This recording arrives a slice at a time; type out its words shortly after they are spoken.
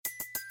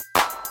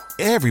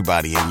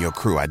Everybody in your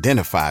crew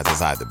identifies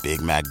as either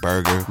Big Mac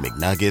Burger,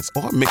 McNuggets,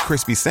 or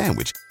McCrispy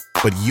Sandwich.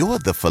 But you're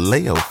the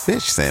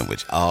Filet-O-Fish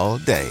Sandwich all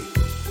day.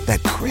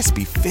 That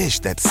crispy fish,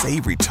 that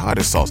savory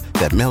tartar sauce,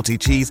 that melty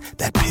cheese,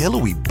 that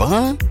pillowy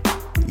bun.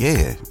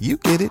 Yeah, you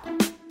get it.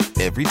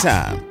 Every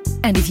time.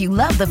 And if you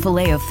love the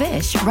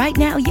Filet-O-Fish, right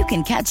now you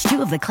can catch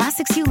two of the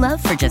classics you love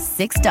for just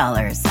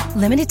 $6.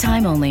 Limited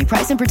time only.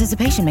 Price and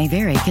participation may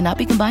vary. Cannot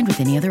be combined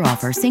with any other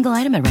offer. Single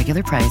item at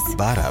regular price.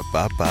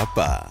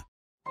 Ba-da-ba-ba-ba.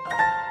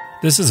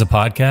 This is a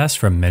podcast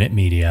from Minute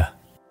Media.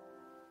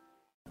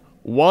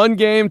 One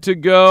game to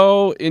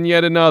go in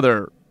yet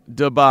another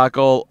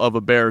debacle of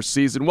a Bears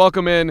season.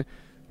 Welcome in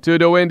to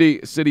the Windy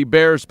City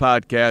Bears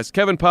podcast.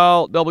 Kevin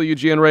Powell,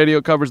 WGN Radio,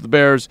 covers the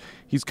Bears.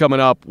 He's coming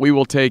up. We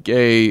will take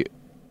a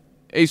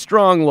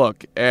strong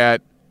look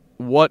at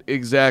what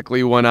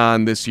exactly went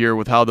on this year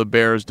with how the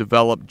Bears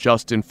developed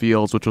Justin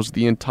Fields, which was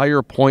the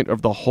entire point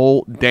of the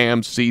whole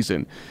damn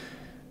season.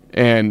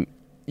 And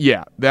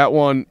yeah, that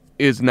one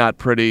is not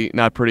pretty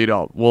at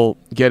all. We'll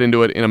get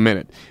into it in a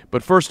minute.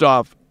 But first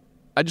off,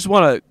 I just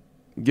want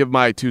to give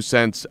my 2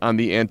 cents on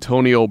the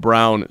Antonio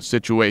Brown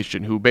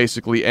situation, who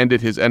basically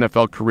ended his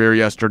NFL career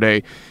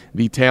yesterday.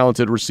 The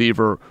talented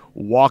receiver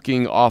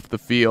walking off the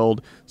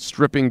field,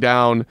 stripping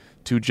down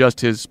to just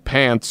his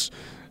pants,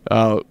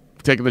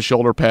 taking the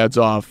shoulder pads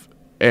off,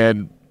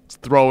 and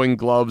throwing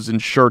gloves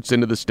and shirts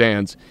into the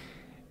stands.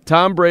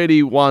 Tom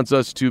Brady wants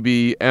us to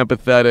be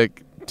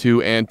empathetic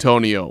to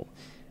Antonio,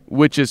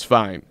 which is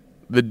fine.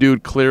 The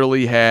dude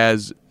clearly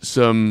has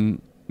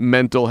some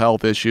mental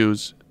health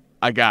issues.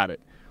 I got it.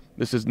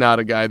 This is not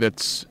a guy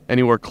that's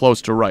anywhere close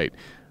to right.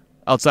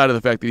 Outside of the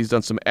fact that he's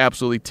done some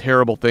absolutely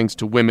terrible things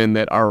to women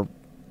that are,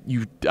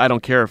 I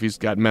don't care if he's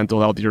got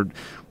mental health.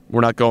 We're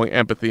not going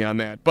empathy on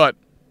that. But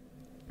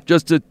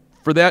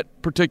for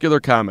that particular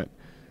comment,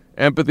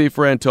 empathy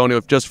for Antonio,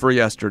 just for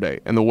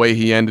yesterday and the way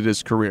he ended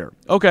his career.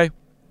 Okay,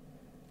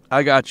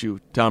 I got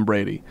you, Tom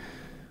Brady.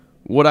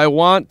 What I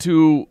want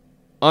to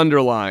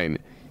underline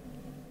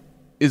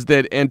is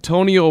that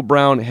Antonio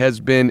Brown has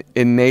been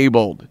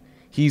enabled.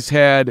 He's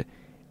had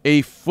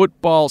a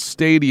football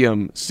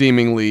stadium,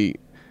 seemingly,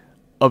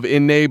 of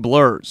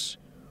enablers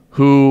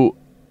who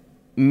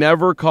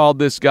never called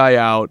this guy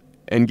out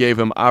and gave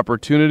him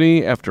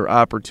opportunity after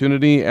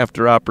opportunity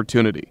after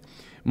opportunity.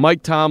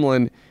 Mike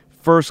Tomlin,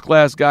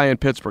 first-class guy in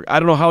Pittsburgh. I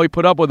don't know how he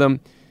put up with him,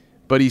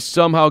 but he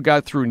somehow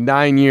got through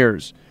 9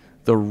 years.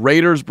 The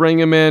Raiders bring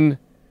him in.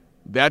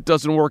 That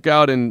doesn't work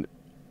out in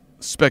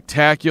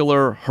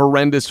spectacular,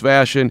 horrendous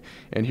fashion.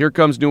 And here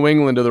comes New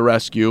England to the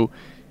rescue.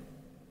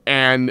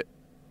 And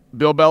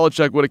Bill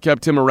Belichick would have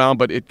kept him around,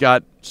 but it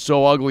got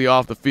so ugly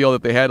off the field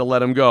that they had to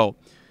let him go.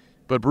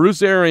 But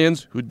Bruce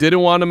Arians, who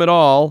didn't want him at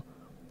all,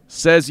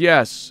 says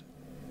yes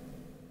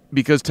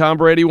because Tom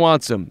Brady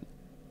wants him.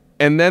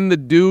 And then the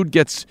dude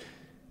gets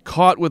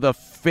caught with a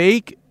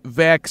fake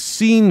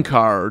vaccine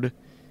card,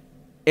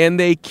 and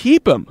they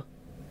keep him.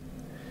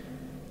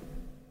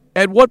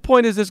 At what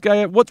point is this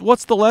guy?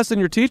 What's the lesson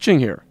you're teaching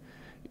here?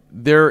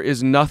 There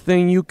is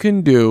nothing you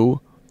can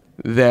do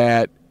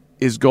that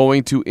is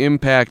going to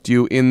impact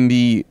you in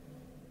the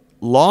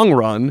long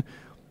run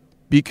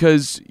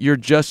because you're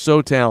just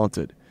so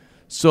talented.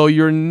 So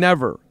you're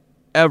never,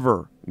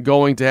 ever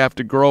going to have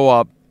to grow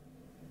up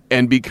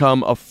and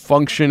become a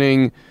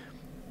functioning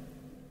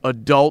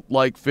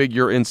adult-like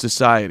figure in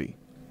society.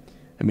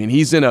 I mean,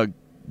 he's in a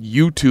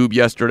YouTube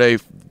yesterday,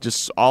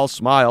 just all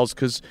smiles,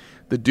 because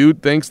the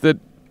dude thinks that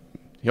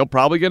he'll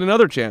probably get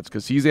another chance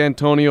because he's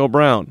Antonio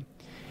Brown.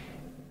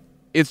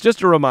 It's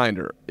just a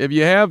reminder. If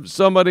you have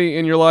somebody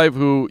in your life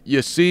who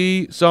you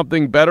see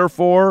something better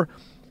for,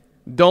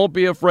 don't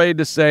be afraid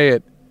to say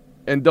it,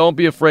 and don't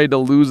be afraid to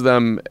lose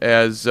them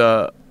as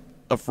a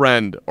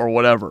friend or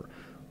whatever.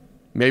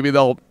 Maybe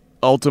they'll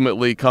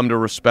ultimately come to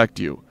respect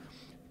you.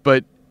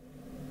 But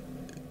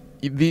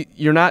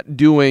you're not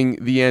doing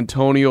the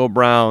Antonio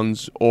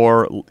Browns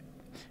or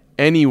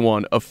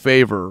anyone a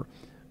favor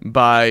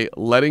by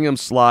letting them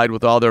slide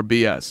with all their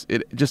BS.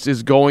 It just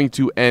is going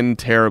to end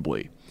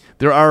terribly.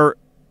 There are,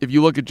 if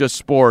you look at just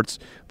sports,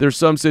 there's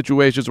some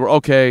situations where,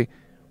 okay,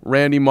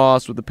 Randy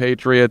Moss with the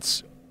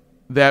Patriots,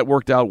 that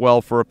worked out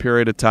well for a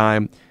period of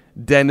time.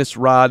 Dennis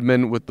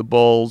Rodman with the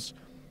Bulls.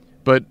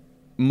 But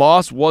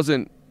Moss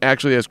wasn't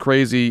actually as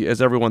crazy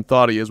as everyone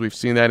thought he is. We've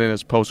seen that in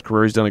his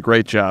post-career. He's done a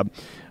great job.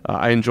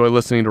 I enjoy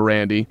listening to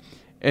Randy.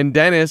 And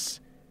Dennis,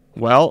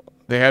 well,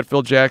 they had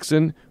Phil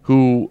Jackson,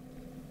 who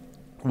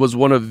was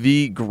one of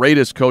the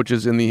greatest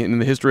coaches in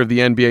the history of the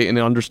NBA in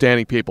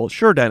understanding people.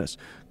 Sure, Dennis,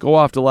 go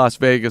off to Las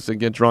Vegas and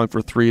get drunk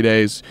for 3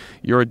 days.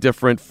 You're a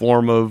different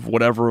form of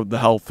whatever the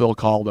hell Phil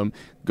called him.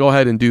 Go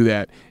ahead and do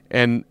that.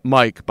 And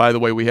Mike, by the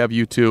way, we have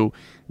you too.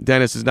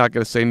 Dennis is not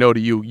going to say no to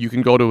you. You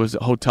can go to his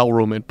hotel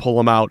room and pull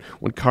him out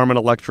when Carmen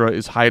Electra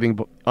is hiding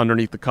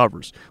underneath the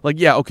covers. Like,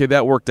 yeah, okay,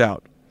 that worked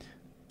out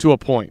to a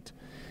point.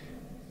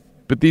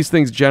 But these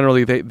things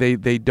generally,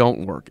 they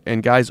don't work.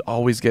 And guys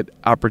always get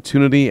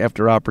opportunity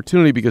after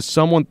opportunity because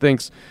someone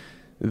thinks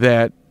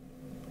that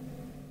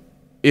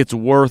it's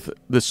worth,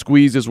 the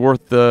squeeze is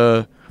worth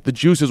the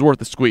juice is worth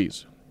the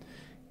squeeze.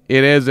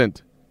 It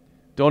isn't.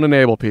 Don't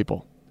enable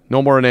people.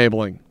 No more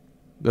enabling.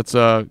 That's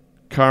a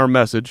car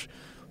message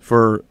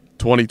for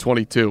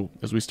 2022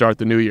 as we start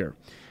the new year.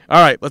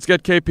 All right, let's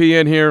get KP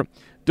in here.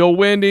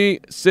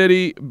 DeWindy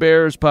City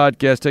Bears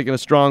podcast, taking a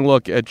strong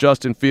look at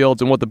Justin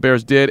Fields and what the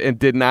Bears did and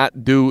did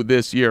not do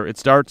this year. It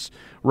starts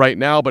right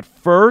now, but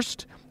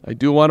first, I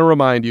do want to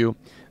remind you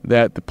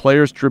that the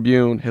Players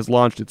Tribune has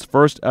launched its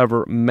first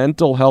ever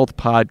mental health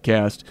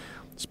podcast.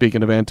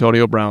 Speaking of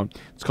Antonio Brown,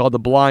 it's called The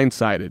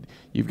Blindsided.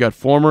 You've got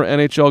former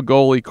NHL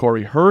goalie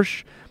Corey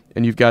Hirsch,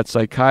 and you've got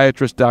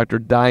psychiatrist Dr.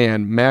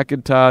 Diane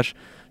McIntosh.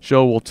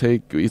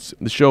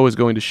 The show is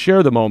going to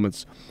share the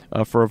moments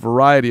for a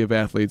variety of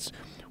athletes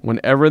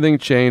when everything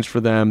changed for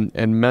them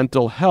and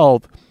mental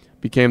health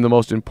became the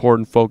most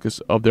important focus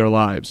of their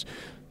lives.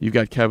 You've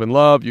got Kevin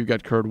Love, you've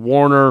got Kurt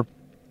Warner.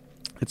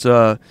 It's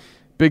a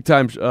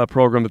big-time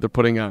program that they're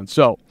putting on.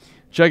 So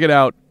check it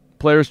out,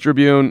 Players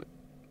Tribune.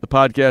 The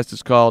podcast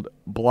is called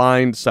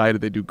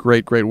Blindsided. They do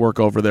great work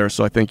over there,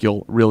 so I think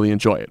you'll really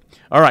enjoy it.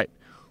 All right,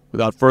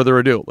 without further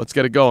ado, let's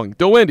get it going.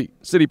 DeWindy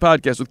City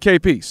Podcast with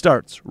KP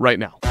starts right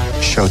now.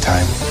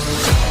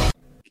 Showtime.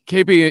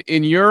 KP,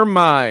 in your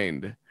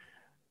mind,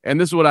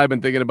 and this is what I've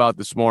been thinking about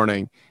this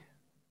morning,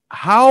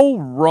 how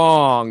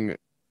wrong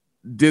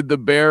did the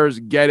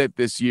Bears get it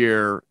this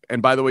year?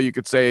 And by the way, you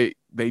could say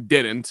they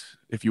didn't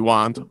if you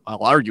want.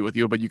 I'll argue with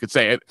you, but you could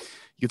say it.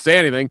 You could say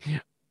anything.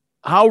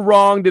 How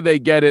wrong did they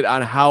get it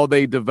on how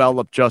they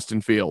developed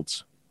Justin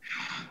Fields?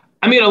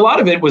 I mean, a lot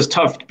of it was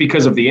tough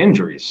because of the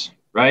injuries,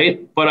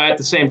 right? But at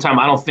the same time,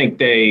 I don't think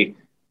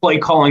play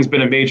calling's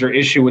been a major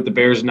issue with the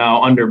Bears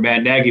now under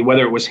Matt Nagy,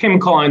 whether it was him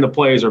calling the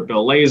plays or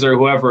Bill Lazor,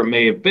 whoever it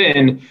may have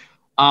been.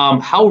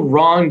 How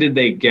wrong did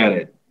they get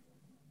it?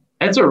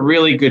 That's a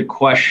really good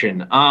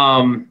question.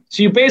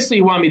 So you basically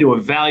want me to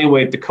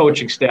evaluate the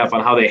coaching staff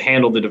on how they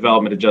handled the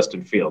development of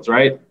Justin Fields,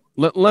 right?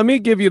 Let me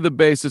give you the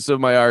basis of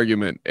my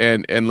argument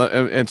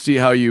and see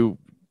how you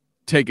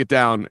take it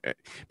down.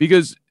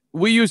 Because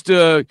we used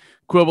to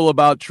quibble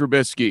about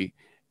Trubisky,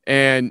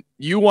 and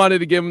you wanted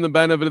to give him the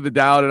benefit of the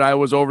doubt, and I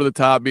was over the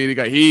top being a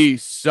guy. He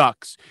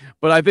sucks.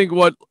 But I think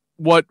what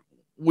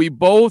we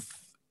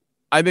both,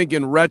 I think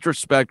in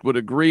retrospect, would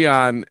agree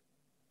on,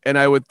 and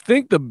I would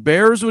think the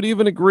Bears would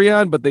even agree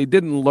on, but they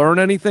didn't learn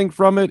anything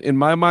from it. In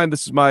my mind,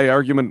 this is my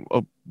argument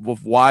of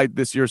why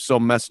this year's so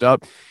messed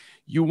up.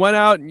 You went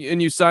out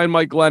and you signed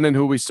Mike Glennon,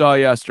 who we saw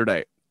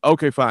yesterday.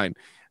 Okay, fine.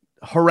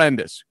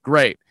 Horrendous.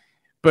 Great.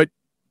 But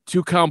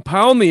to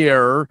compound the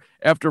error,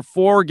 after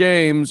 4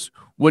 games,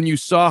 when you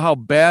saw how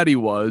bad he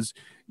was,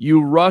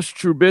 you rushed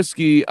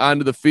Trubisky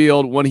onto the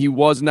field when he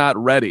was not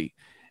ready.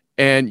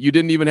 And you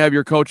didn't even have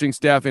your coaching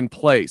staff in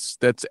place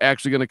that's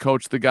actually going to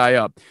coach the guy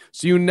up.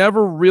 So you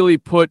never really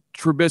put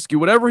Trubisky,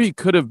 whatever he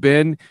could have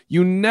been,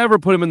 you never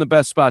put him in the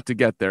best spot to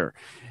get there.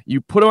 You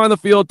put him on the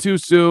field too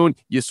soon.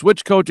 You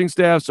switch coaching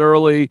staffs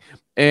early.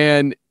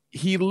 And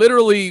he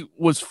literally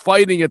was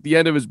fighting at the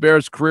end of his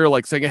Bears career,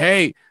 like saying,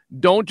 hey,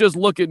 don't just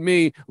look at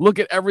me. Look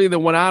at everything that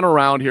went on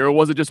around here. It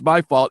wasn't just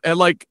my fault. And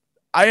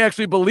I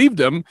actually believed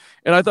him,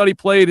 and I thought he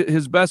played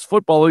his best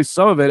football, at least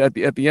some of it,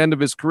 at the end of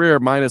his career,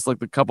 minus the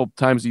couple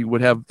times he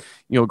would have,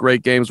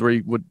 great games where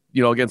he would,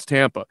 against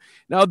Tampa.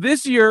 Now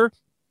this year,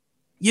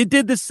 you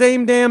did the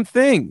same damn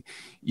thing.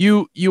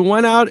 You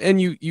went out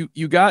and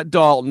you got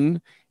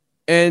Dalton,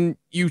 and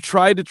you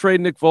tried to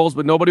trade Nick Foles,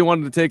 but nobody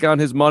wanted to take on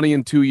his money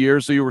in 2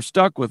 years, so you were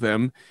stuck with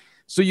him.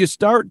 So you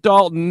start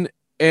Dalton,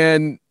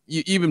 and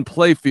you even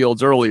play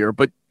Fields earlier,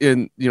 but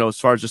as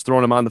far as just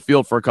throwing him on the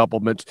field for a couple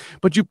of minutes,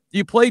 but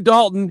you play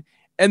Dalton,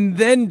 and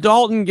then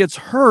Dalton gets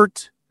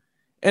hurt,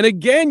 and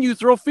again you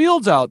throw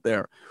Fields out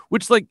there,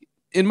 which,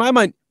 in my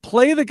mind,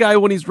 play the guy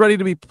when he's ready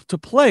to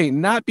play,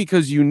 not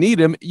because you need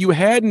him. You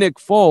had Nick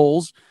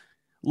Foles.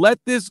 Let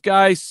this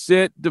guy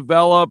sit,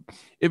 develop.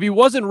 If he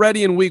wasn't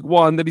ready in week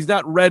 1, that he's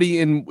not ready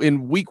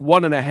in week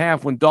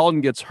 1.5 when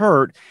Dalton gets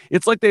hurt.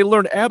 It's like they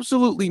learned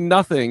absolutely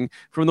nothing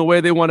from the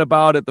way they went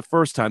about it the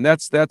first time.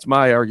 That's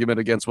my argument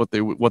against what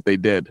they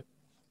did.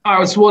 All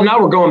right, so now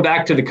we're going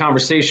back to the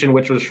conversation,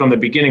 which was from the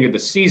beginning of the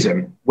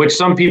season, which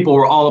some people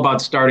were all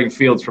about starting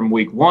Fields from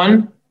week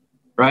 1,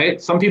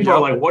 right? Some people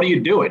are like, what are you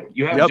doing?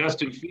 You have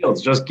Justin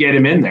Fields, just get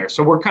him in there.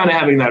 So we're kind of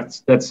having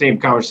that same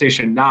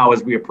conversation now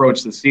as we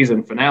approach the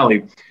season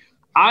finale.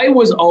 I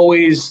was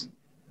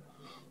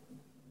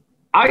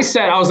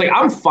like,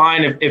 I'm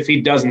fine if he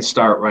doesn't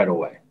start right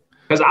away.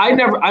 Because I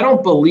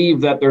don't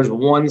believe that there's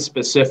one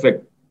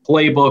specific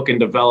playbook in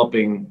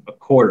developing a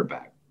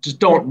quarterback. Just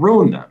don't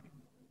ruin them.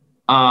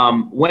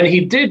 When he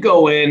did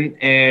go in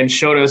and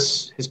showed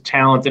us his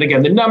talent, and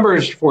again, the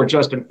numbers for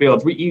Justin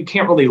Fields, you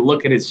can't really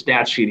look at his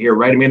stat sheet here,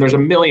 right? I mean, there's a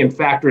million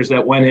factors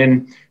that went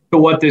in to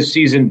what this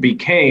season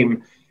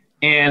became,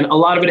 and a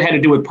lot of it had to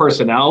do with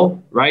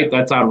personnel, right?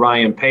 That's on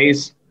Ryan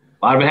Pace.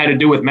 A lot of it had to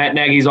do with Matt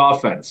Nagy's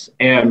offense.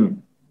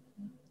 And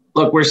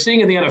look, we're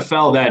seeing in the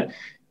NFL that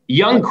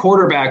young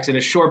quarterbacks in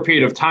a short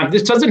period of time,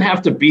 this doesn't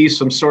have to be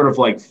some sort of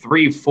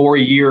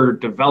 3-4 year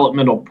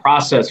developmental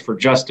process for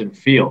Justin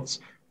Fields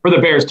for the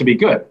Bears to be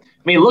good.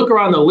 mean, look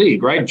around the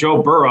league, right?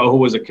 Joe Burrow, who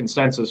was a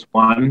consensus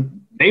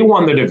one, they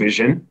won the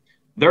division.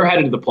 They're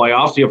headed to the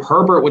playoffs. You have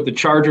Herbert with the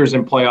Chargers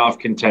in playoff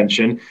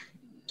contention.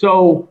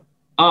 So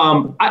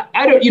I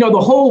don't, the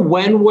whole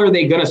when were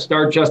they going to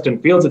start Justin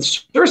Fields? It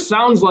sure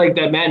sounds like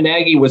that Matt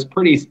Nagy was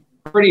pretty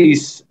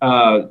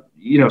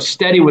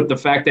steady with the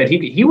fact that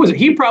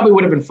he probably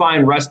would have been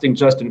fine resting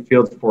Justin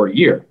Fields for a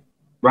year,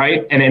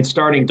 right? And then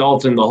starting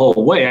Dalton the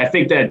whole way. I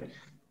think that,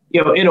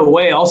 in a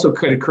way also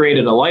could have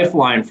created a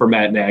lifeline for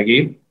Matt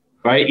Nagy,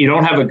 right? You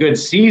don't have a good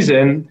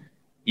season.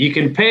 You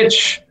can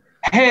pitch,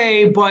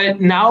 hey, but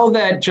now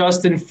that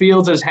Justin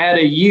Fields has had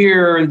a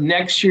year,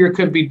 next year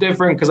could be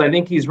different because I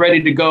think he's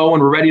ready to go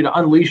and we're ready to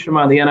unleash him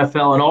on the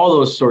NFL and all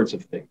those sorts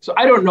of things. So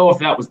I don't know if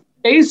that was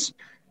the case.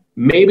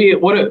 Maybe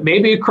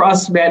it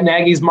crossed Matt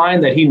Nagy's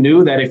mind that he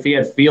knew that if he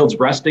had Fields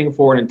resting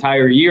for an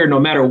entire year, no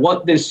matter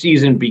what this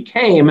season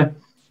became,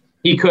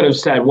 he could have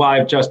said, well, I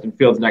have Justin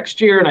Fields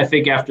next year. And I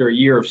think after a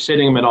year of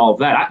sitting him and all of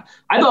that,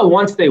 I thought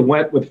once they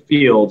went with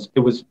Fields, I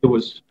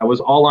was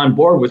all on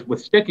board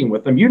with sticking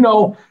with him.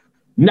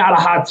 Not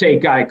a hot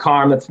take guy,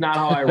 Carm. That's not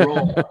how I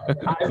roll.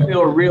 I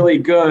feel really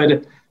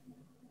good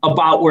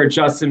about where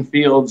Justin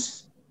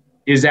Fields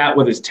is at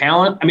with his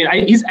talent. I mean,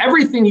 he's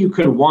everything you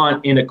could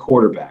want in a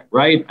quarterback,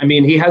 right? I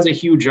mean, he has a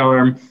huge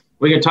arm.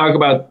 We can talk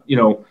about,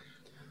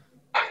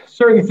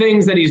 certain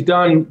things that he's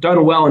done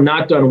well and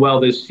not done well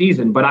this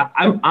season. But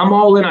I'm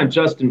all in on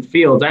Justin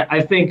Fields.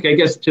 I think, I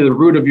guess, to the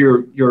root of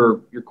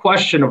your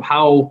question of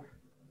how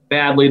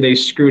badly they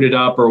screwed it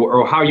up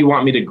or how you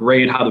want me to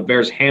grade how the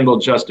Bears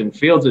handled Justin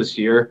Fields this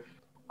year,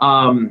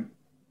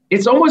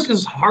 it's almost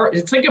as hard.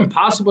 It's like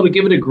impossible to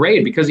give it a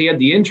grade because he had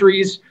the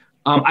injuries.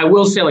 I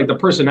will say, like, the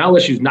personnel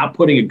issues, not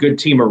putting a good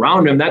team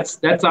around him,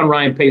 that's on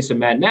Ryan Pace and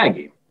Matt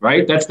Nagy,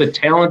 right? That's the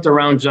talent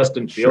around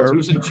Justin Fields.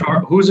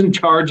 Sure. Who's in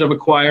charge of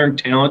acquiring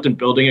talent and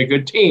building a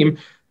good team?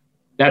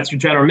 That's your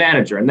general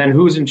manager. And then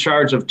who's in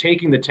charge of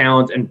taking the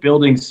talent and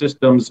building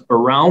systems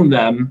around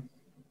them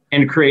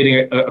and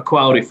creating a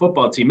quality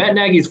football team? Matt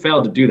Nagy's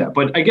failed to do that.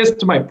 But I guess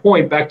to my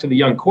point, back to the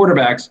young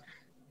quarterbacks,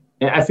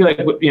 I feel like,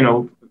 I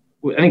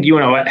think you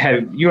and I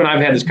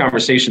have had this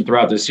conversation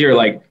throughout this year.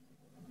 Like,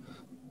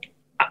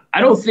 I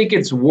don't think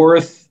it's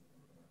worth.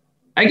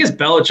 I guess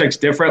Belichick's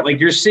different. Like,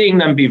 you're seeing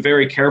them be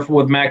very careful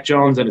with Mac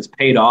Jones, and it's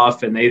paid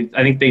off. And I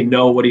think they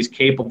know what he's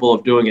capable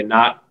of doing and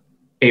not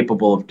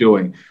capable of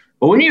doing.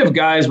 But when you have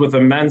guys with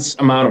immense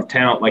amount of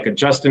talent, like a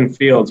Justin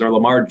Fields or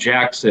Lamar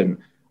Jackson,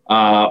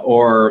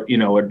 or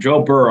a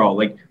Joe Burrow,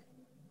 like,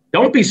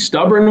 don't be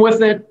stubborn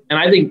with it. And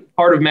I think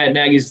part of Matt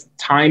Nagy's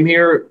time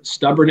here,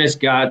 stubbornness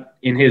got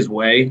in his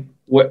way.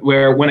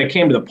 Where when it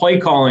came to the play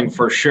calling,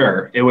 for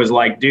sure, it was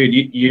like, dude,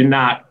 you're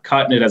not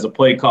cutting it as a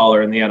play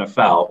caller in the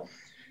NFL.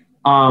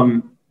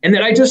 And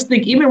then I just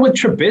think even with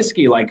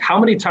Trubisky, like, how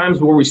many times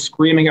were we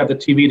screaming at the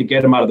TV to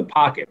get him out of the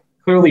pocket?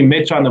 Clearly,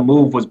 Mitch on the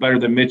move was better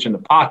than Mitch in the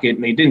pocket,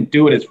 and they didn't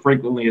do it as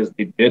frequently as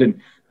they did. And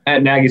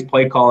Matt Nagy's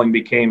play calling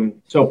became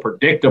so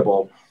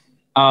predictable.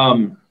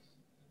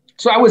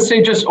 So I would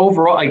say just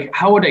overall, like,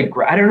 how would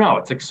I don't know.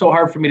 It's like so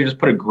hard for me to just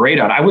put a grade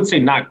on. I would say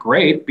not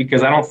great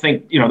because I don't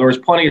think, there was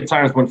plenty of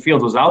times when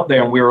Fields was out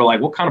there and we were like,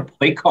 what kind of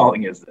play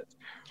calling is this?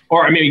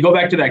 Or, I mean, you go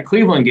back to that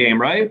Cleveland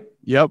game, right?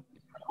 Yep.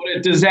 What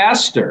a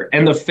disaster.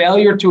 And the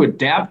failure to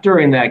adapt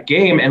during that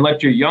game and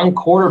let your young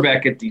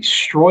quarterback get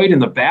destroyed in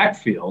the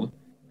backfield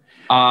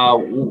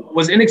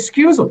was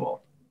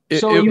inexcusable.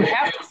 You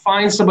have to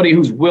find somebody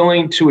who's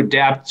willing to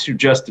adapt to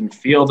Justin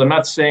Fields. I'm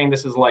not saying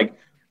this is like,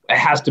 it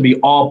has to be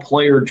all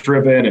player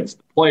driven. It's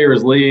the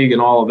players league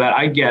and all of that.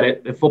 I get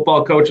it. The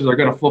football coaches are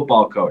going to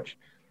football coach.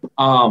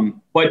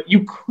 But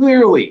you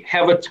clearly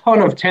have a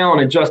ton of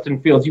talent in Justin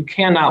Fields. You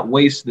cannot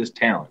waste this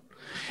talent.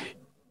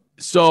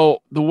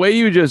 So the way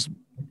you just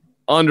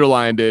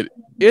underlined it,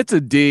 it's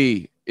a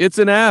D. It's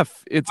an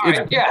F. It's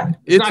not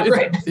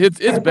great.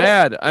 It's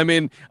bad. I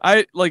mean,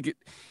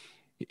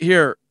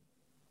 here,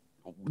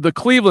 the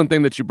Cleveland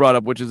thing that you brought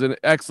up, which is an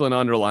excellent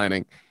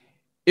underlining.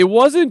 It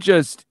wasn't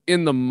just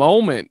in the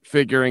moment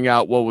figuring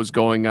out what was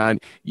going on.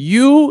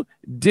 You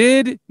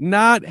did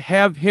not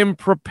have him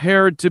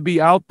prepared to be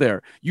out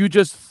there. You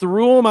just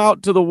threw him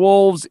out to the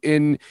wolves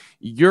in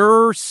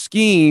your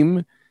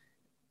scheme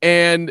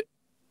and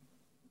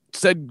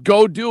said,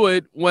 go do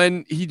it,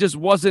 when he just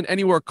wasn't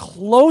anywhere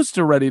close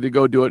to ready to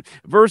go do it,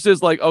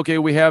 versus like, okay,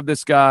 we have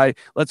this guy.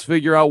 Let's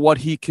figure out what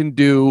he can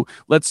do.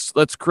 Let's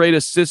create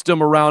a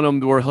system around him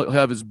where he'll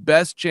have his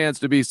best chance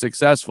to be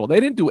successful.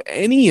 They didn't do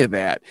any of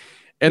that.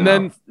 And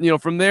then,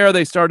 from there,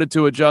 they started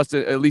to adjust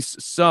at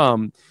least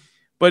some.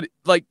 But,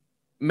 like,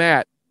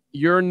 Matt,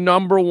 your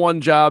number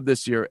one job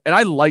this year, and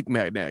I like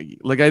Matt Nagy.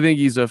 Like, I think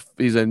he's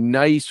a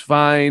nice,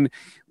 fine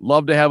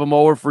Love to have him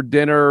over for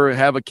dinner,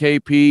 have a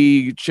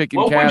KP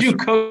chicken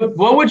casserole.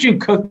 What would you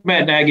cook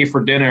Matt Nagy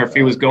for dinner if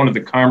he was going to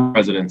the Carm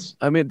residence?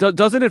 I mean,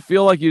 doesn't it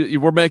feel like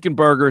we're making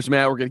burgers,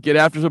 Matt? We're gonna get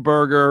after the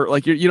burger.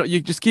 Like you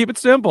just keep it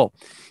simple.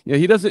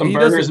 He doesn't. Some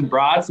burgers and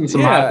brats and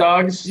some hot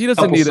dogs. He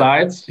doesn't need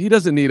sides. He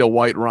doesn't need a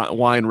white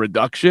wine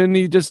reduction.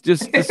 He just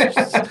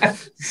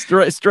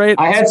straight.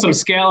 I had some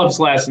scallops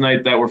last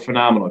night that were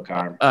phenomenal,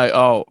 Carm.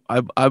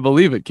 I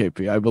believe it,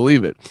 KP. I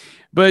believe it.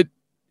 But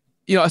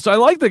so I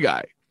like the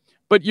guy.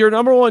 But your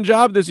number one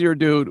job this year,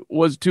 dude,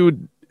 was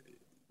to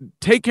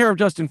take care of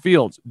Justin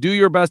Fields. Do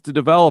your best to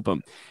develop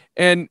him.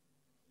 And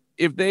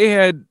if they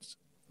had,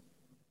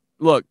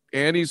 look,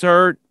 Andy's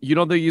hurt. You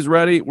don't think he's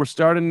ready? We're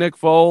starting Nick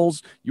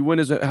Foles. You win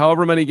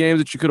however many games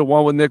that you could have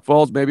won with Nick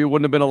Foles. Maybe it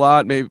wouldn't have been a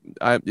lot. Maybe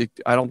I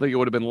don't think it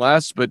would have been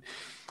less. But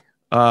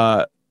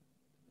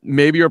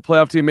maybe you're a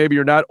playoff team. Maybe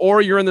you're not.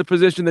 Or you're in the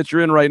position that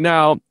you're in right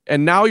now,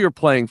 and now you're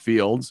playing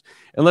Fields.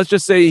 And let's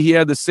just say he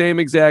had the same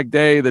exact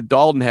day that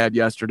Dalton had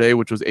yesterday,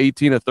 which was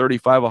 18 of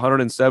 35,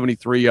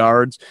 173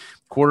 yards,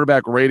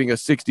 quarterback rating of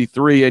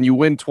 63, and you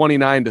win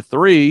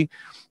 29-3.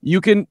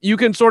 You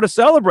can sort of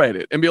celebrate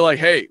it and be like,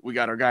 hey, we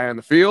got our guy on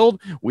the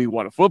field. We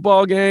won a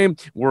football game.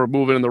 We're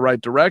moving in the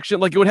right direction.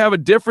 Like, it would have a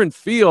different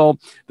feel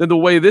than the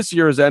way this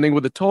year is ending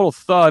with a total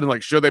thud and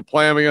like, should they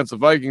play him against the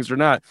Vikings or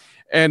not?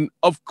 And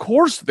of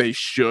course they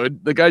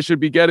should. The guy should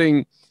be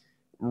getting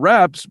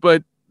reps,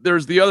 but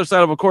there's the other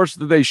side of course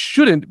that they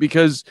shouldn't,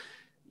 because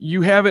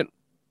you haven't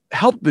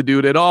helped the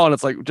dude at all. And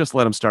it's like, just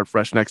let him start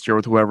fresh next year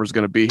with whoever's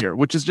going to be here,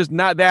 which is just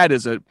not,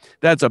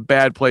 that's a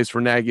bad place for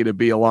Nagy to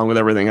be along with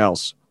everything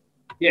else.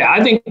 Yeah,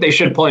 I think they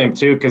should play him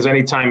too, because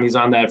anytime he's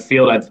on that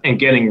field and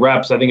getting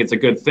reps, I think it's a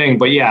good thing.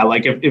 But yeah,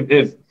 like if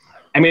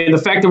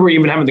the fact that we're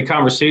even having the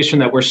conversation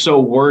that we're so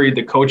worried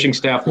the coaching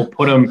staff will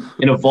put him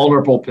in a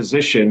vulnerable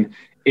position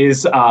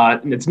is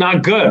it's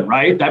not good,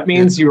 right? That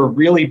means you're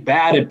really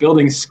bad at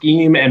building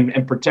scheme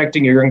and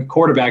protecting your young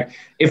quarterback.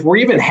 If we're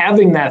even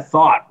having that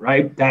thought,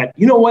 right, that,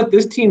 you know what,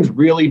 this team's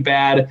really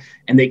bad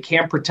and they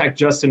can't protect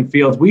Justin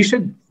Fields, we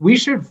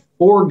should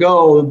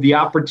forego the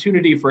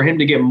opportunity for him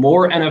to get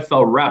more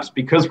NFL reps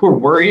because we're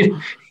worried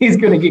he's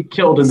going to get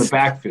killed in the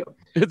backfield.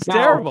 It's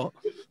terrible.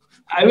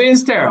 I mean,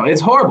 it's terrible.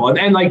 It's horrible.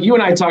 And like you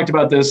and I talked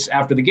about this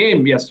after the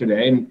game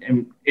yesterday,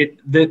 and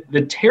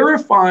the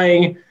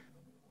terrifying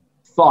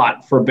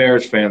thought for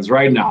Bears fans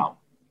right now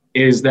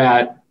is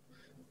that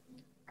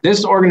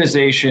this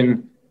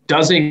organization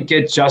doesn't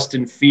get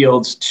Justin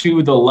Fields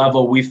to the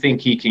level we think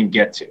he can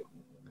get to.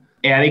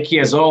 And I think he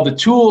has all the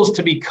tools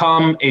to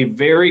become a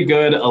very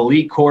good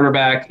elite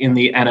quarterback in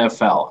the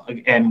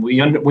NFL. And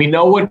we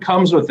know what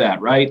comes with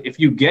that, right? If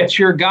you get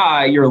your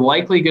guy, you're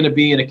likely going to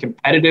be in a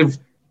competitive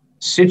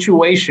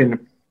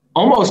situation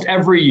almost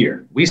every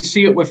year. We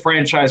see it with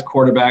franchise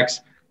quarterbacks.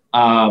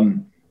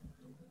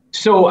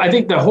 So I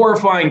think the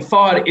horrifying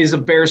thought is the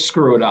Bears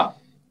screw it up.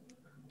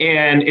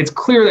 And it's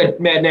clear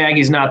that Matt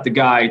Nagy's not the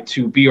guy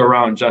to be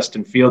around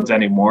Justin Fields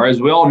anymore.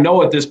 As we all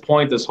know at this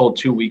point, this whole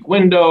 2-week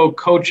window,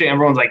 coaching,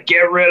 everyone's like,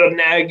 get rid of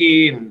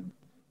Nagy. And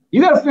you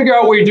got to figure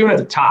out what you're doing at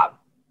the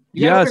top.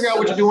 You got to figure out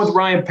what you're doing with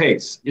Ryan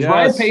Pace. Is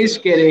Ryan Pace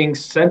getting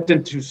sent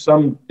into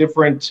some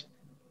different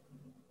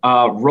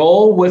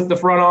role with the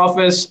front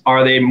office?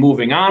 Are they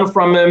moving on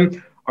from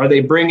him? Are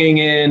they building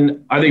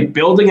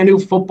a new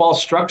football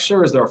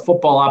structure? Is there a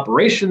football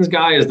operations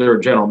guy? Is there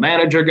a general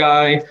manager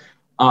guy?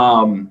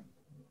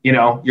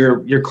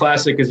 Your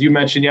classic, as you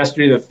mentioned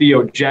yesterday, the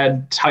Theo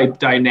Jed type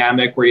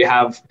dynamic where you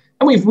have,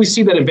 and we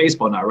see that in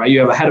baseball now, right?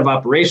 You have a head of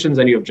operations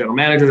and you have general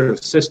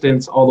managers,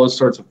 assistants, all those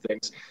sorts of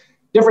things.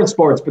 Different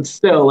sports, but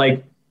still,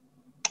 like,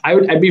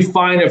 I'd be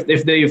fine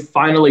if they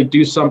finally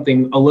do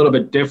something a little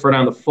bit different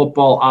on the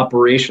football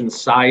operations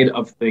side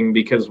of thing,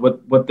 because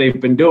what they've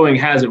been doing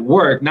hasn't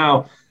worked.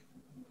 Now,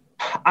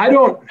 I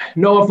don't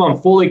know if I'm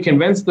fully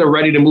convinced they're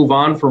ready to move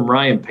on from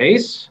Ryan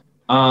Pace.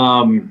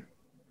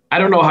 I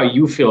don't know how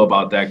you feel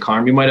about that,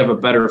 Carm. You might have a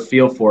better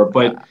feel for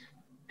it.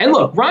 And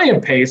look, Ryan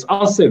Pace,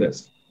 I'll say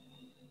this.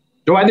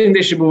 Do I think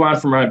they should move on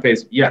from Ryan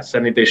Pace? Yes,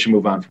 I think they should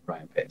move on from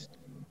Ryan Pace.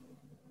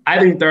 I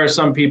think there are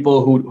some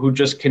people who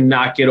just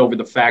cannot get over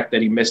the fact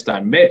that he missed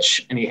on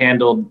Mitch and he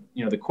handled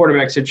the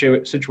quarterback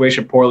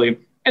situation poorly.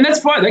 And that's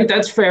fine. I think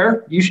that's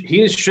fair.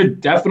 He should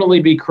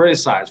definitely be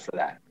criticized for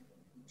that,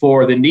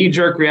 for the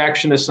knee-jerk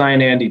reaction to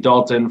sign Andy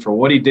Dalton, for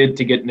what he did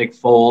to get Nick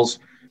Foles,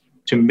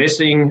 to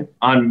missing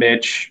on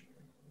Mitch.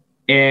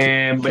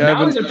 But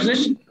now he's in a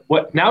position.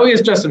 Now he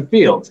has Justin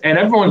Fields, and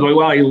everyone's like,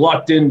 "Well, he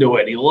lucked into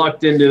it. He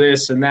lucked into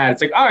this and that."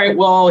 It's like, all right,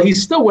 well, he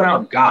still went out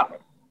and got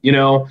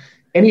him,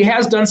 and he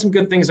has done some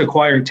good things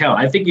acquiring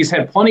talent. I think he's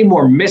had plenty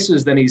more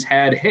misses than he's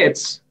had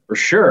hits, for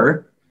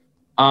sure.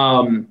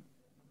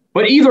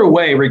 But either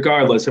way,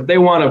 regardless, if they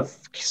want to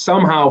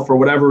somehow, for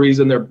whatever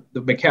reason, the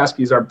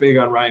McCaskies are big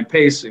on Ryan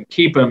Pace and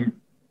keep him,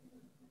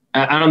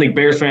 I don't think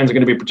Bears fans are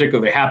going to be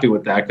particularly happy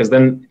with that, because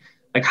then,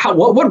 like,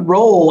 what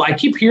role? I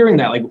keep hearing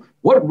that, like,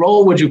 what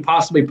role would you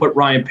possibly put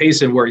Ryan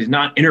Pace in where he's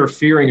not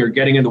interfering or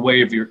getting in the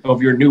way of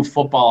your new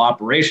football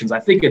operations? I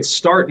think it's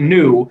start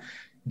new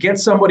get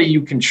somebody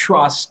you can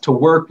trust to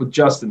work with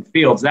Justin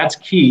Fields. That's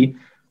key.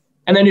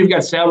 And then you've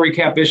got salary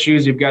cap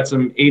issues. You've got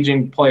some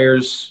aging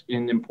players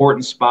in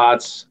important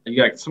spots. You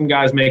got some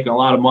guys making a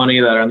lot of money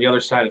that are on the other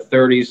side of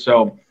 30.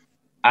 So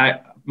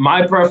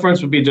my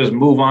preference would be just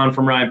move on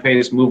from Ryan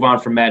Pace, move on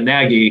from Matt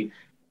Nagy,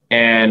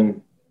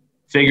 and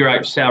figure out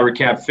your salary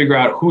cap, figure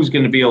out who's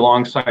going to be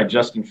alongside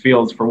Justin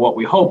Fields for what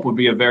we hope would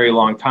be a very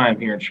long time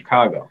here in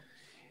Chicago.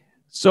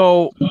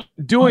 So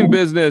doing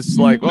business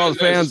like, well, the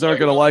fans aren't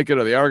going to like it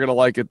or they are going to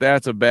like it,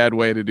 that's a bad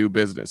way to do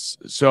business.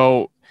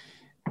 So,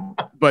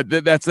 but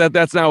that's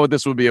not what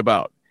this would be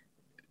about.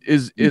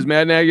 Is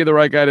Matt Nagy the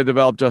right guy to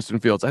develop Justin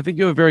Fields? I think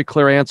you have a very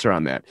clear answer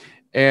on that.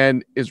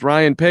 And is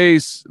Ryan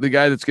Pace the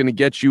guy that's going to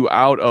get you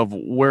out of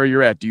where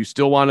you're at? Do you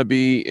still want to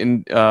be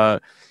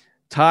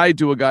tied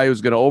to a guy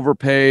who's going to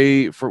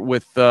overpay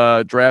with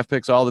draft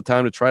picks all the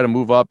time to try to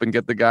move up and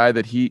get the guy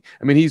that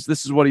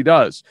this is what he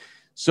does.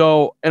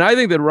 So, and I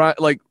think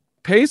that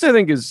Pace, I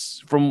think,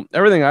 is, from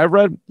everything I've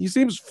read, he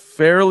seems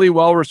fairly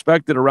well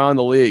respected around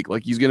the league.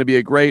 Like, he's going to be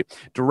a great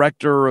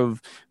director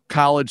of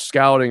college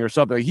scouting or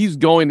something. He's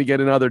going to get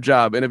another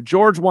job. And if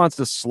George wants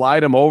to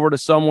slide him over to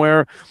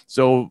somewhere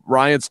so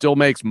Ryan still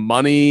makes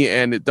money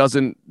and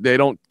they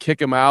don't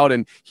kick him out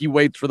and he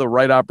waits for the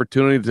right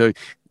opportunity to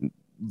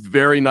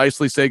very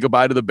nicely say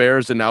goodbye to the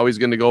Bears and now he's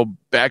going to go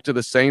back to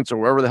the Saints or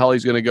wherever the hell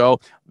he's going to go,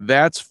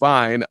 that's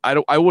fine.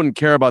 I wouldn't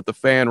care about the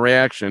fan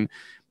reaction,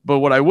 but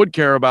what I would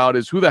care about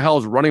is who the hell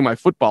is running my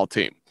football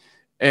team.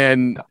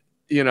 And,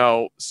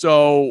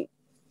 so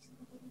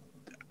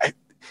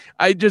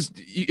I just,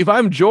 if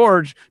I'm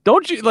George,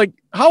 don't you, like,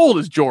 how old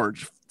is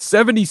George?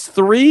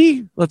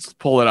 73? Let's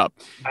pull it up.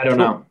 I don't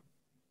know.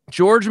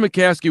 George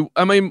McCaskey.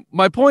 I mean,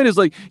 my point is,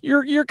 like,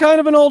 you're kind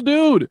of an old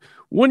dude.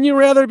 Wouldn't you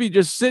rather be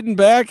just sitting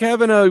back,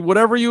 having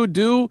whatever you would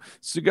do,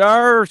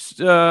 cigar,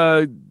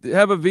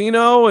 have a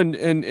vino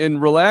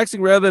and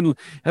relaxing rather than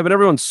having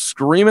everyone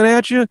screaming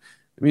at you? I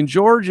mean,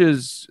 George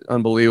is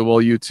unbelievable.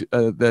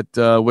 That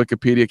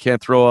Wikipedia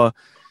can't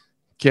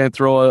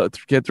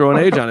throw an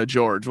age on a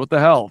George. What the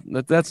hell?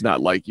 That's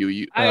not like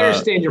you. I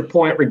understand your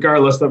point,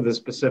 regardless of the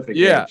specific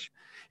age.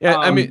 Yeah.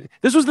 I mean,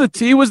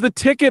 he was the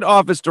ticket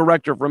office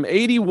director from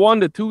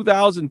 81 to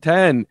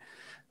 2010.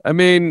 I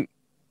mean,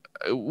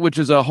 which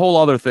is a whole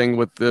other thing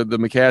with the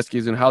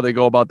McCaskies and how they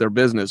go about their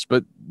business.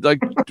 But like,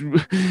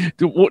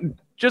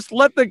 just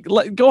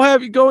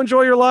go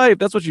enjoy your life.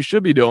 That's what you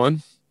should be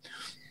doing.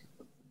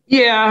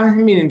 Yeah, I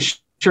mean, I'm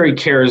sure he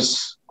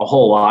cares a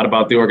whole lot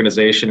about the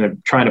organization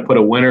and trying to put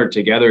a winner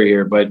together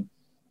here. But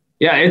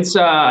yeah, it's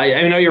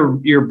I know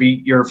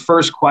your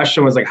first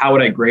question was like, how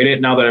would I grade it?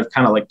 Now that I've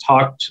kind of like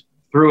talked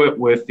through it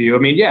with you, I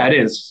mean, yeah, it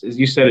is, as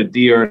you said, a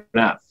D or an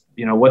F.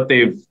 What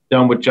they've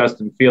done with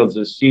Justin Fields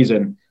this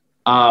season.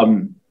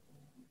 Do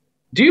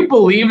you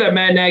believe that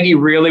Matt Nagy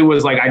really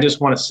was like, I just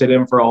want to sit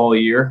in for a whole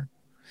year?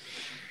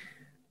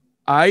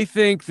 I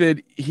think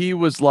that he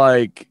was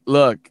like,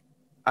 look,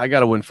 I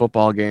got to win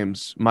football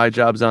games. My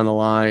job's on the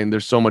line.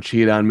 There's so much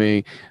heat on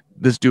me.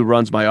 This dude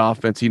runs my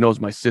offense. He knows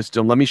my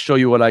system. Let me show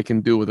you what I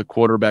can do with a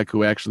quarterback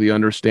who actually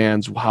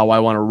understands how I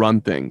want to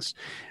run things.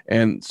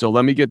 And so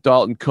let me get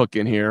Dalton Cook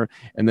in here,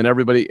 and then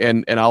everybody,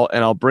 and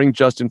I'll bring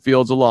Justin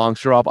Fields along.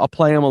 Sure, I'll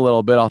play him a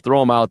little bit. I'll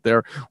throw him out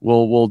there.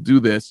 We'll do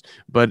this,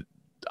 but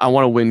I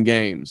want to win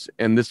games,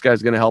 and this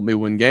guy's going to help me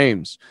win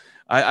games.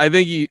 I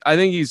think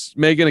he's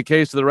making a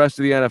case to the rest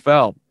of the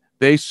NFL.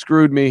 They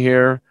screwed me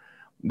here.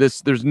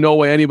 There's no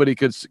way anybody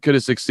could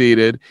have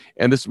succeeded,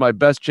 and this is my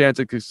best chance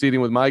at succeeding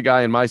with my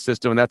guy and my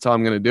system, and that's how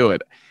I'm going to do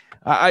it.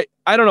 I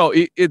don't know.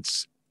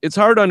 It's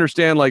hard to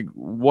understand like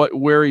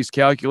where he's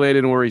calculated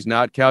and where he's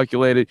not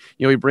calculated.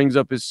 He brings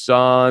up his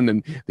son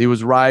and he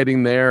was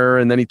riding there,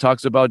 and then he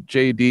talks about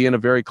JD in a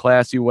very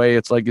classy way.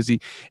 It's like,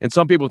 and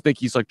some people think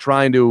he's like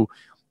trying to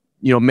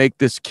make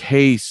this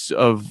case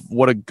of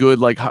what a good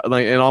like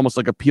and almost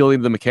like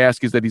appealing to the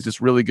McCaskies that he's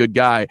this really good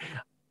guy.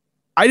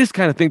 I just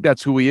kind of think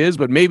that's who he is,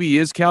 but maybe he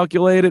is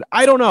calculated.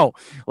 I don't know.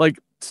 Like,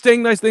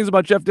 saying nice things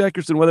about Jeff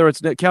Dickerson, whether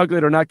it's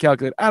calculated or not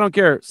calculated, I don't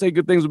care. Say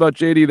good things about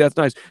JD. That's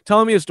nice.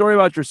 Telling me a story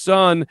about your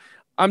son,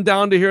 I'm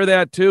down to hear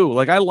that too.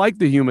 Like, I like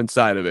the human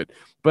side of it,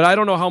 but I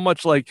don't know how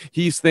much like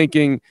he's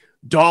thinking,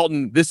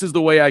 Dalton, this is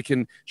the way I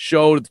can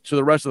show to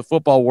the rest of the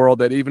football world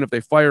that even if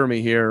they fire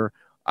me here,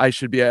 I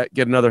should get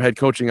another head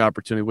coaching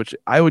opportunity, which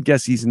I would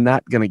guess he's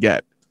not going to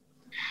get.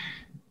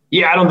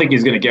 Yeah, I don't think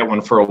he's going to get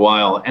one for a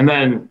while. And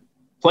then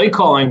play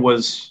calling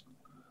was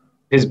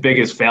his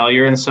biggest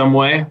failure in some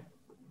way.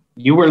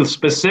 You were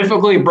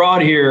specifically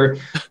brought here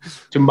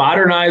to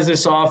modernize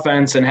this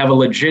offense and have a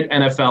legit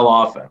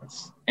NFL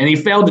offense. And he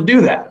failed to do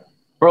that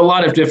for a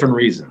lot of different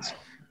reasons.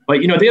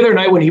 But, the other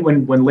night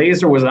when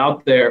Laser was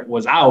out,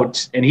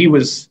 and he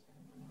wasn't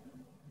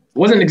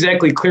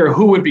exactly clear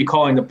who would be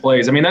calling the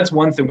plays. I mean, that's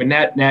one thing when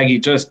Nagy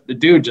the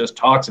dude just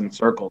talks in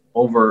circles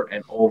over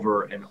and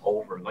over and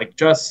over. Like,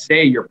 just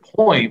say your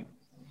point.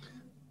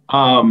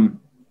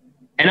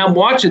 And I'm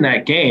watching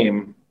that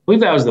game. I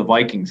believe that was the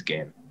Vikings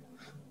game.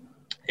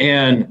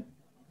 And,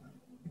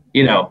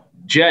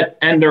 jet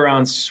end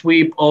around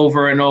sweep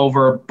over and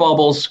over,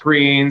 bubble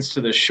screens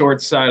to the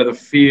short side of the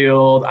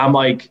field. I'm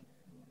like,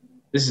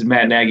 this is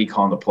Matt Nagy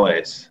calling the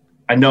plays.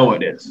 I know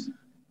it is.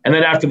 And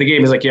then after the game,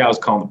 he's like, yeah, I was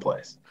calling the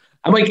plays.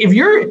 I'm like, if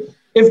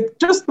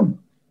just the,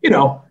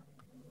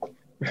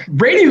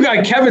 radio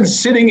guy Kevin's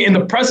sitting in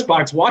the press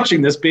box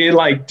watching this being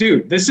like,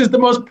 dude, this is the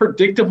most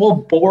predictable,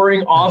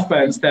 boring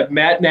offense that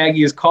Matt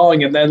Nagy is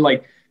calling. And then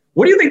like,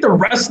 what do you think the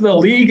rest of the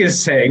league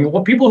is saying?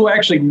 Well, people who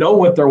actually know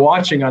what they're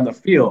watching on the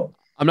field.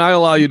 I'm not gonna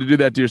allow you to do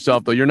that to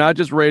yourself, though. You're not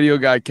just radio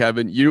guy,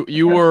 Kevin.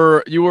 You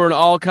were an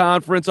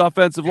all-conference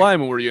offensive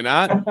lineman, were you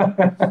not?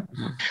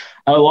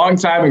 A long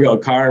time ago,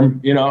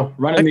 Carm.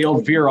 Running the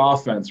old Veer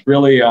offense,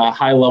 really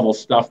high-level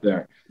stuff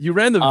there. You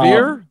ran the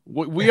Veer?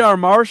 We Are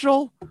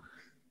Marshall?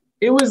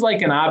 It was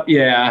like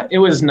yeah. It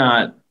was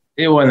not.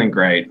 It wasn't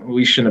great.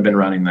 We shouldn't have been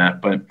running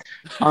that, but.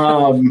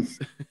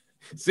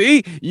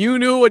 See, you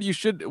knew what you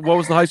should. What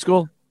was the high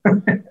school?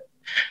 It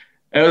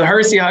was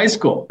Hersey High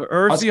School.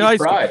 Hersey High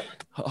School.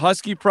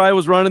 Husky Pride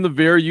was running the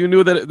Veer. You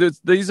knew that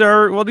these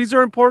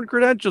are important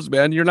credentials,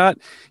 man. You're not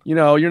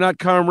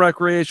Carm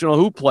recreational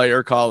hoop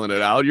player calling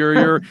it out.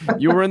 You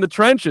were in the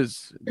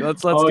trenches.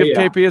 Let's give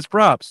KP his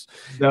props.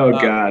 Oh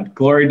God,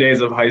 glory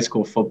days of high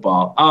school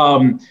football.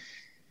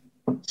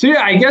 So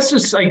yeah, I guess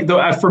it's like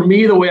for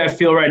me, the way I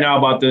feel right now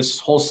about this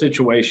whole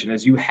situation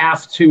is you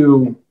have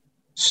to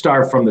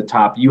start from the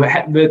top. You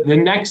the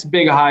next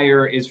big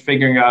hire is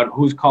figuring out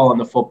who's calling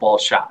the football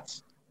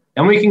shots.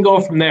 And we can go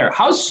from there.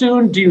 How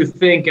soon do you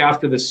think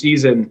after the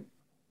season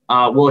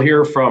we'll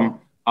hear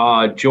from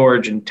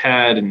George and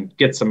Ted and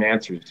get some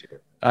answers here?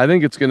 I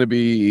think it's going to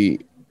be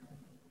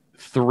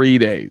 3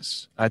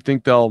 days. I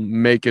think they'll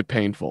make it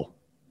painful.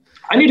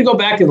 I need to go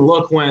back and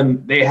look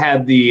when they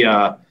had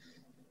the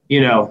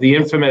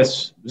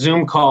infamous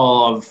Zoom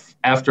call of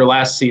after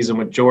last season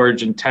with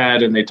George and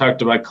Ted, and they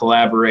talked about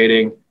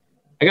collaborating.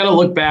 I got to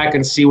look back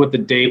and see what the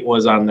date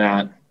was on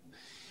that.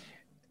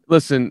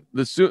 Listen,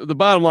 the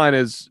bottom line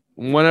is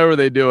whenever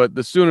they do it,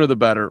 the sooner the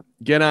better.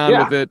 Get on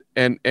with it.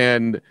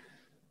 And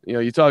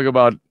you talk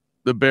about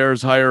the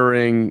Bears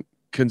hiring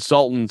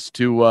consultants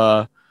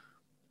to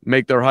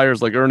make their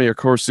hires like Ernie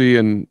Accorsi,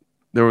 and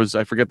there was,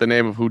 I forget the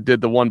name of who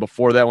did the one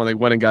before that when they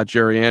went and got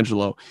Jerry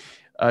Angelo.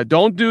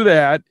 Don't do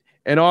that.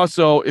 And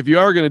also, if you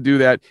are going to do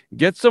that,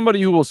 get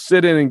somebody who will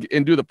sit in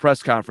and do the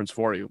press conference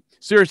for you.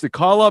 Seriously,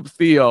 call up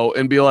Theo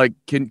and be like,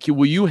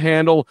 will you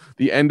handle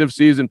the end of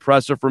season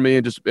presser for me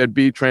and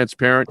be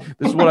transparent?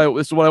 This is what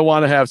I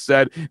want to have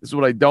said. This is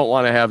what I don't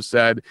want to have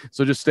said.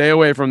 So just stay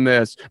away from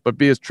this, but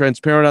be as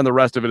transparent on the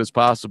rest of it as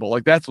possible.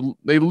 Like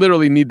they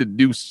literally need to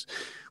do.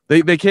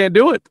 They can't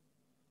do it.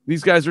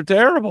 These guys are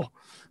terrible.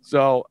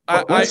 So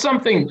what's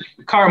something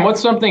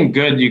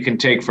good you can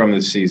take from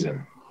this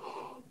season?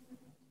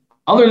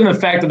 Other than the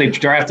fact that they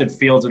drafted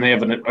Fields and they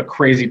have a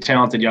crazy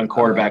talented young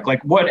quarterback,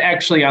 like what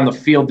actually on the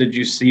field did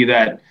you see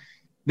that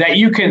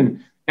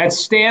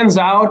stands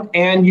out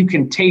and you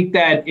can take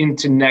that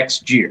into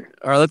next year?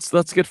 All right,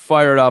 let's get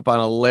fired up on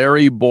a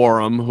Larry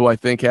Borum, who I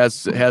think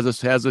has a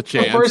chance.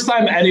 The first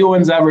time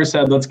anyone's ever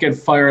said let's get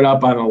fired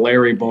up on a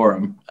Larry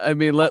Borum. I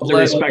mean, let's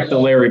respect the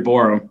Larry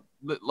Borum.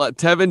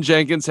 Tevin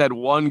Jenkins had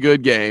one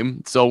good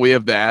game, so we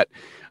have that.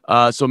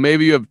 So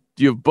maybe you have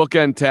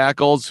bookend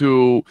tackles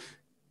who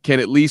can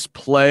at least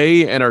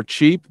play and are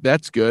cheap.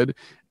 That's good.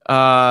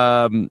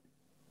 I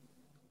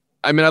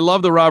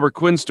love the Robert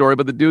Quinn story,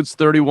 but the dude's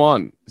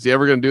 31. Is he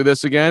ever going to do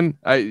this again?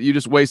 You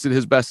just wasted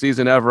his best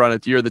season ever on a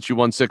year that you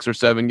won 6 or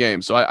 7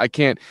 games. So I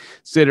can't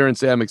sit here and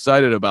say I'm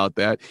excited about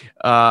that.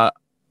 I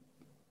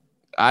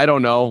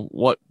don't know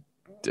what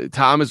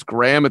Thomas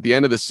Graham at the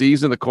end of the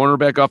season, the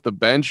cornerback off the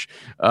bench,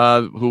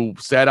 who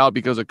sat out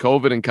because of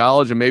COVID in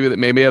college, and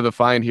maybe have a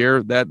fine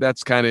here.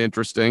 That's kind of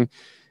interesting.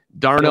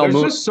 Darnell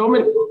Mooney.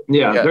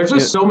 There's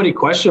just so many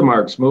question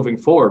marks moving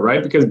forward,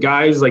 right? Because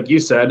guys, like you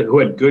said, who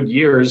had good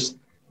years,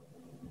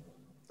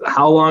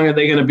 how long are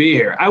they going to be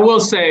here? I will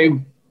say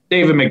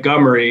David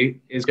Montgomery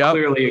is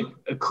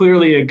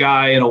clearly a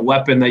guy and a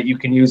weapon that you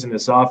can use in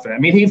this offense. I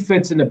mean, he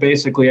fits into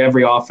basically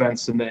every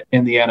offense in the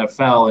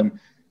NFL. And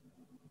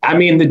I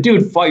mean, the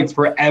dude fights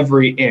for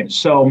every inch.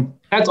 So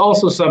that's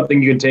also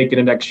something you can take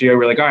into next year.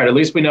 We're like, all right, at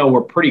least we know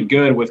we're pretty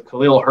good with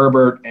Khalil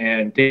Herbert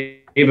and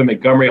David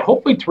Montgomery.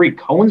 Hopefully Tariq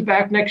Cohen's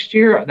back next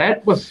year.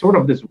 That was sort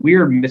of this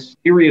weird,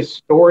 mysterious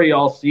story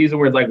all season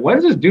where it's like,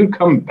 when's this dude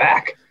coming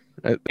back?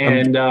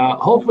 And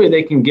hopefully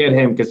they can get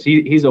him because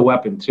he's a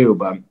weapon too.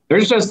 But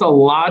there's just a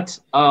lot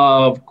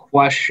of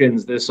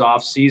questions this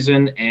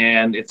offseason,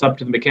 and it's up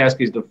to the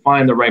McCaskies to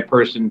find the right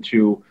person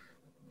to,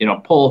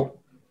 pull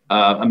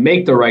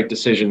make the right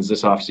decisions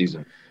this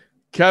offseason.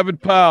 Kevin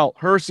Powell,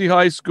 Hersey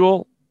High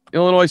School,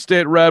 Illinois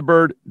State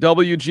Redbird,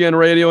 WGN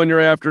Radio in your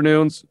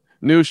afternoons.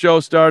 New show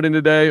starting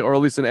today, or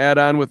at least an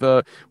add-on with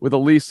a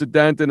Lisa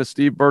Dent and a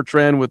Steve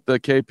Bertrand with the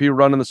KP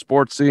running the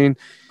sports scene.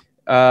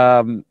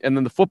 And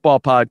then the football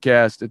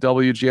podcast at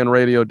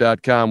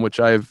WGNradio.com, which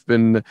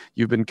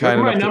you've been kind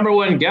of my number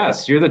one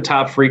guest. You're the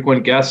top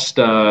frequent guest.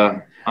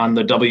 on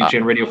the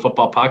WGN Radio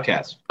Football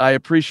Podcast. I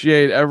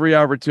appreciate every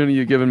opportunity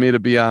you've given me to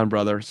be on,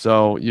 brother.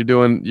 So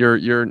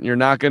you're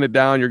knocking it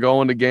down. You're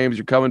going to games.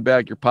 You're coming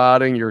back. You're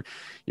potting. You're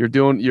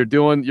doing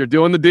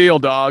the deal,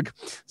 dog.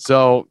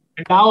 So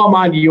now I'm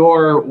on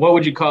your, what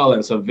would you call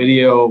this? A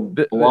video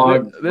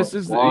blog? This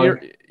is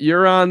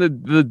you're on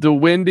the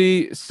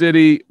Windy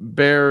City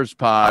Bears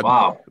pod.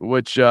 Wow.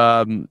 Which we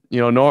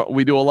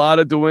do a lot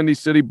of the Windy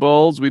City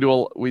Bulls. We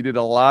did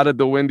a lot of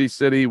the Windy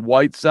City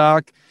White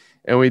Sox.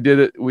 And we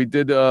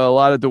did a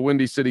lot of the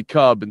Windy City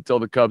Cub until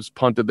the Cubs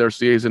punted their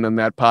season and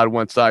that pod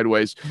went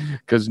sideways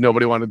because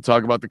nobody wanted to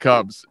talk about the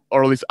Cubs,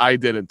 or at least I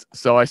didn't.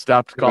 So I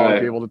stopped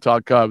calling people to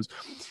talk Cubs.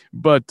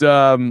 But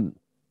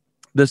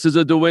this is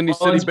the Windy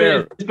City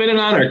Bear. It's been an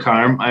honor,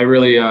 Carm. I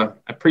really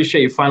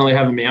appreciate you finally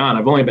having me on.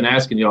 I've only been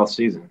asking you all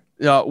season.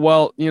 Yeah,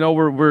 well,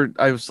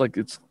 I was like,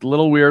 it's a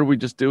little weird. We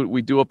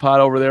do a pod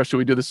over there, so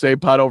we do the same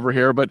pod over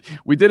here, but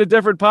we did a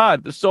different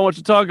pod. There's so much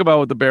to talk about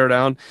with the Bear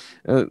Down.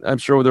 I'm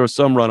sure there was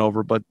some run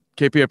over, but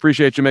KP, I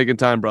appreciate you making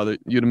time, brother.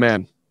 You the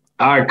man.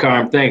 All right,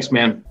 Carm. Thanks,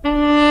 man.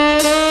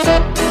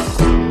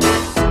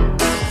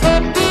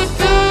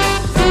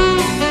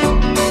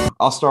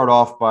 I'll start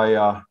off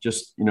by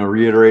just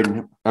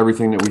reiterating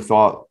everything that we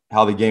thought,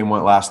 how the game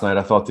went last night.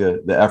 I thought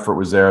the effort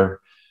was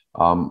there.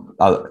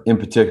 In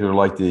particular,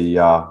 like the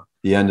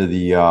end of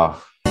the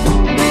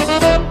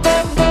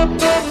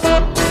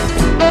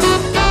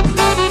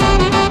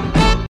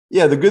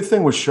the good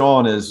thing with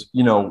Sean is,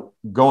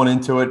 going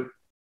into it,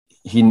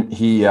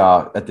 he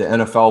at the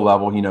NFL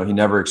level, he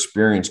never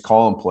experienced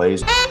calling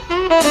plays.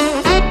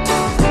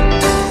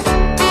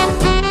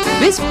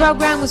 This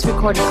program was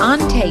recorded on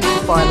tape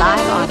for a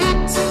live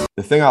audience.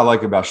 The thing I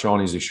like about Sean,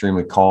 he's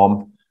extremely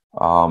calm,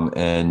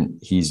 and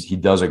he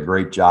does a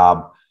great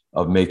job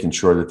of making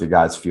sure that the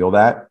guys feel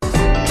that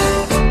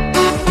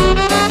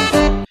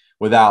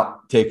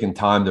without taking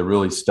time to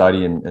really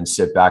study and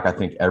sit back. I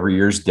think every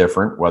year is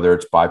different, whether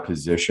it's by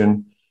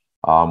position,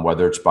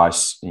 whether it's by,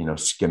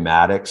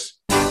 schematics,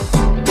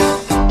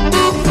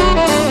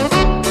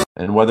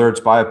 and whether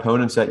it's by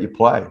opponents that you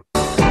play.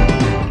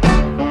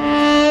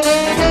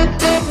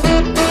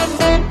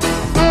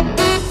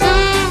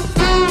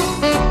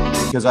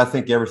 Because I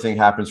think everything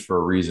happens for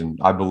a reason.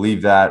 I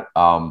believe that,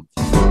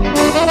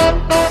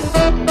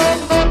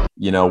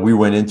 we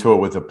went into it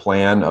with a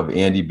plan of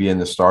Andy being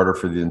the starter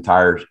for the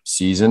entire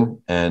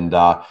season, and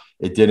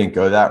it didn't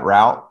go that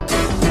route.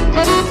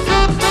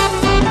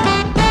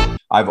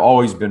 I've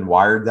always been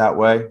wired that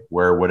way,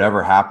 where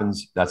whatever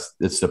happens,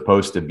 it's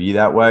supposed to be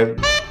that way.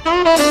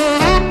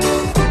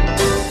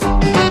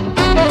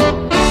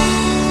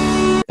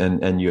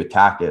 And you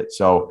attack it.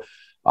 So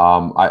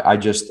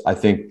I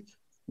think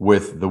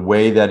with the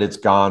way that it's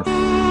gone.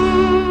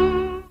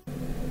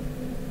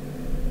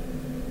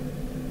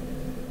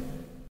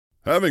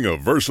 Having a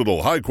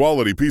versatile,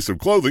 high-quality piece of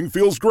clothing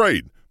feels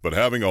great, but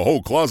having a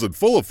whole closet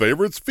full of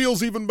favorites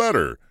feels even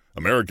better.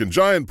 American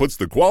Giant puts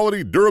the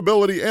quality,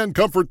 durability, and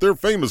comfort they're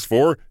famous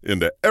for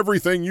into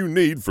everything you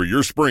need for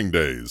your spring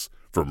days.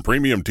 From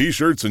premium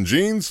t-shirts and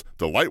jeans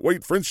to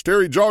lightweight French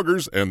Terry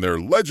joggers and their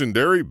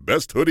legendary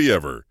best hoodie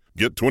ever.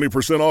 Get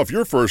 20% off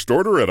your first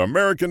order at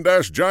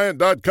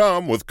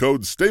American-Giant.com with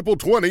code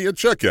STAPLE20 at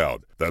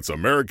checkout. That's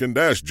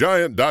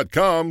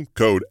American-Giant.com,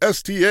 code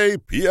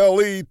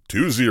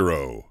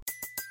STAPLE20.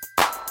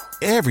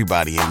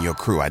 Everybody in your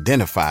crew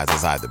identifies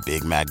as either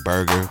Big Mac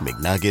Burger,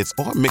 McNuggets,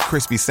 or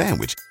McCrispy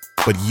Sandwich.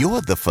 But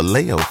you're the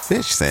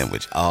Filet-O-Fish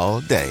Sandwich all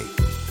day.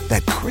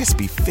 That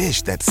crispy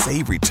fish, that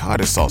savory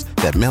tartar sauce,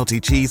 that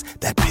melty cheese,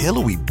 that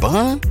pillowy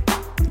bun.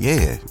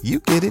 Yeah,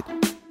 you get it.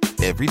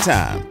 Every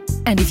time.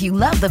 And if you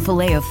love the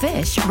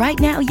Filet-O-Fish, right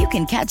now you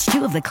can catch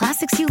two of the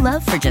classics you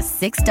love for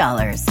just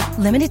 $6.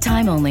 Limited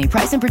time only.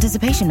 Price and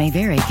participation may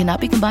vary. Cannot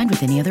be combined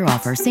with any other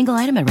offer. Single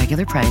item at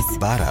regular price.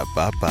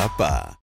 Ba-da-ba-ba-ba.